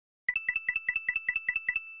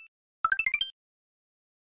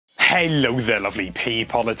Hello there, lovely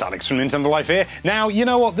people, it's Alex from Nintendo Life here. Now, you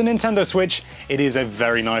know what, the Nintendo Switch, it is a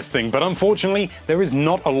very nice thing, but unfortunately, there is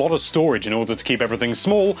not a lot of storage in order to keep everything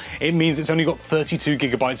small. It means it's only got 32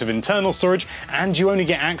 gigabytes of internal storage, and you only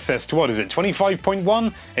get access to, what is it,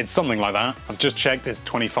 25.1? It's something like that. I've just checked, it's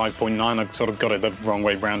 25.9, I've sort of got it the wrong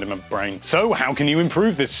way round in my brain. So, how can you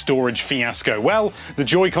improve this storage fiasco? Well, the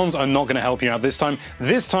Joy-Cons are not going to help you out this time.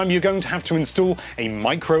 This time, you're going to have to install a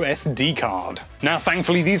micro SD card. Now,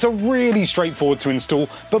 thankfully, these are really straightforward to install,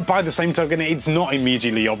 but by the same token, it's not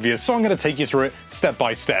immediately obvious, so I'm going to take you through it step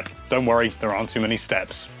by step. Don't worry, there aren't too many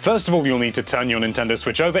steps. First of all, you'll need to turn your Nintendo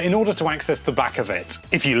Switch over in order to access the back of it.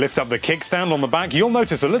 If you lift up the kickstand on the back, you'll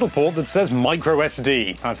notice a little port that says micro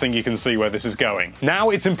SD. I think you can see where this is going.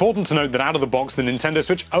 Now, it's important to note that out of the box, the Nintendo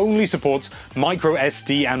Switch only supports micro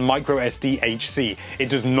SD and micro SD HC. It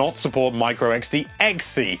does not support micro SD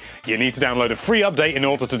XC. You need to download a free update in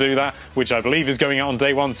order to do that, which I believe is going out on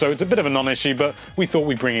day one, so it's a bit of a non-issue, but we thought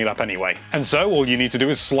we'd bring it up anyway. And so, all you need to do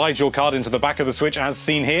is slide your card into the back of the Switch as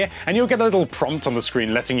seen here, and you'll get a little prompt on the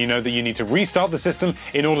screen letting you know that you need to restart the system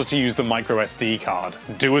in order to use the micro SD card.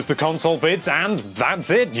 Do as the console bids, and that's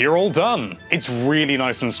it, you're all done. It's really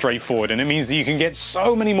nice and straightforward, and it means that you can get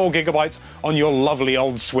so many more gigabytes on your lovely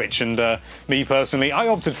old Switch, and me personally, I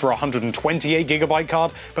opted for a 128 gigabyte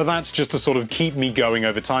card, but that's just to sort of keep me going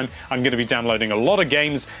over time. I'm going to be downloading a lot of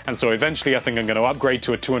games, and so eventually I think I'm going to upgrade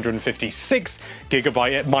to a 256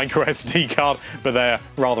 gigabyte micro SD card, but they're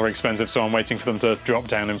rather expensive, so I'm waiting for them to drop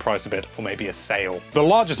down in price a bit, or maybe a sale. The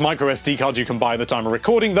largest micro SD card you can buy at the time of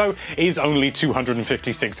recording, though, is only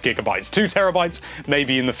 256 gigabytes. 2 terabytes,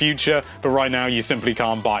 maybe in the future, but right now you simply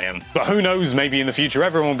can't buy them. But who knows, maybe in the future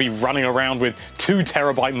everyone will be running around with 2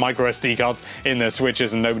 terabyte micro SD cards in their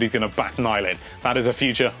Switches and nobody's going to bat an eyelid. That is a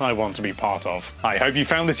future I want to be part of. I hope you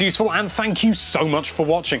found this useful, and thank you so much for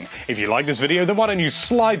watching. If you like this video, then why don't you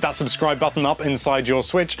slide that subscribe button up inside your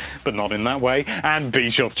Switch, but not in that way, and be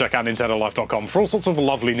sure to check out NintendoLife.com for all sorts of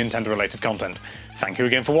lovely Nintendo related content. Thank you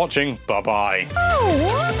again for watching, bye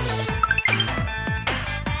bye.